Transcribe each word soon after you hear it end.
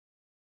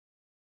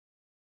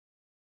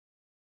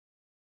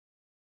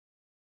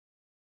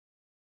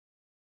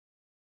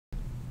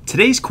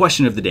Today's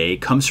question of the day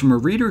comes from a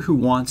reader who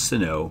wants to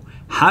know,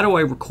 how do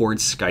I record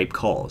Skype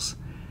calls?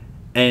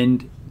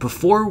 And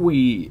before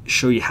we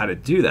show you how to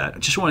do that, I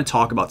just want to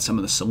talk about some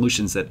of the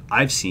solutions that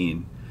I've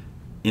seen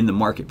in the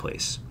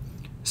marketplace.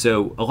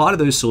 So a lot of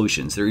those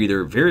solutions, they're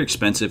either very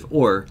expensive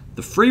or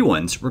the free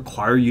ones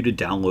require you to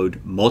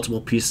download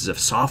multiple pieces of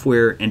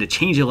software and to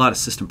change a lot of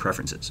system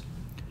preferences.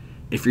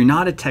 If you're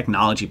not a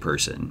technology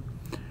person,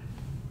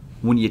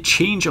 when you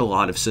change a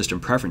lot of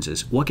system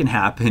preferences, what can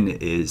happen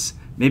is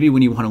maybe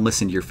when you want to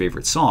listen to your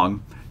favorite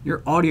song,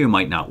 your audio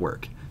might not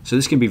work. So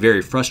this can be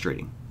very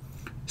frustrating.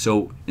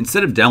 So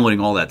instead of downloading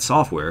all that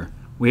software,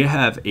 we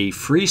have a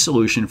free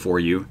solution for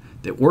you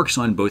that works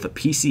on both a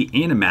PC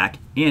and a Mac,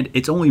 and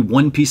it's only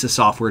one piece of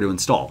software to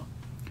install.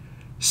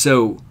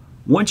 So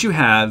once you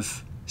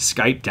have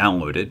Skype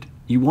downloaded,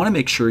 you want to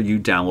make sure you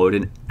download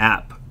an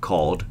app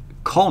called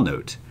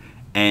CallNote.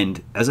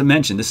 And as I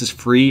mentioned, this is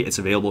free. It's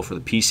available for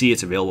the PC.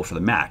 It's available for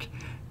the Mac.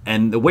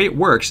 And the way it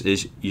works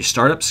is you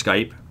start up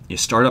Skype, you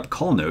start up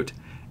CallNote,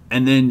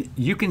 and then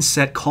you can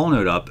set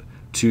CallNote up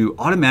to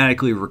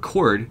automatically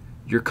record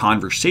your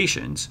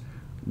conversations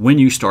when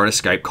you start a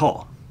Skype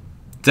call.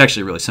 It's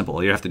actually really simple.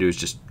 All you have to do is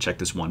just check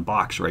this one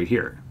box right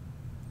here.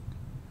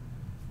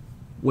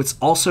 What's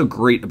also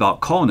great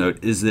about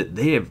CallNote is that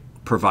they have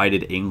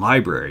provided a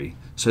library.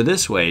 So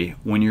this way,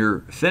 when you're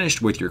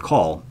finished with your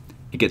call,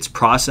 it gets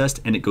processed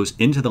and it goes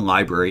into the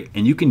library,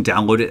 and you can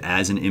download it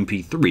as an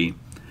MP3,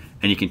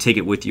 and you can take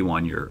it with you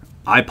on your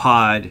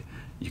iPod,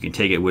 you can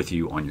take it with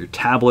you on your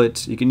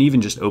tablet, you can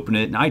even just open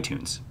it in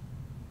iTunes.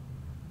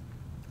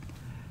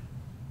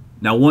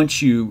 Now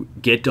once you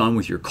get done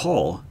with your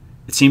call,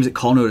 it seems that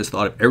CallNote has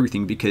thought of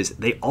everything because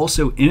they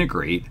also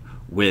integrate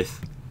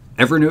with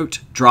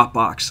Evernote,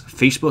 Dropbox,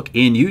 Facebook,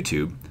 and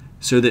YouTube,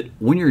 so that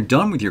when you're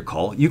done with your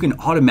call, you can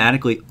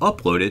automatically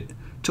upload it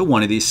to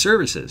one of these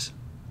services.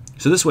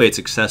 So this way it's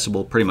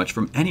accessible pretty much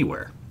from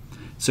anywhere.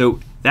 So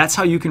that's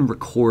how you can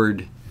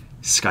record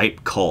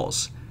Skype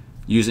calls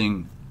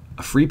using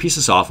a free piece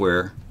of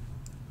software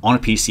on a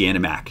PC and a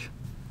Mac.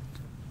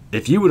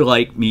 If you would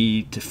like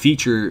me to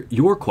feature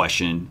your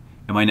question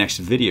in my next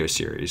video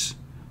series,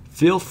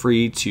 feel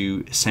free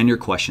to send your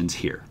questions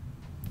here.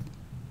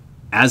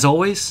 As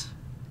always,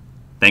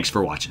 thanks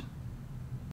for watching.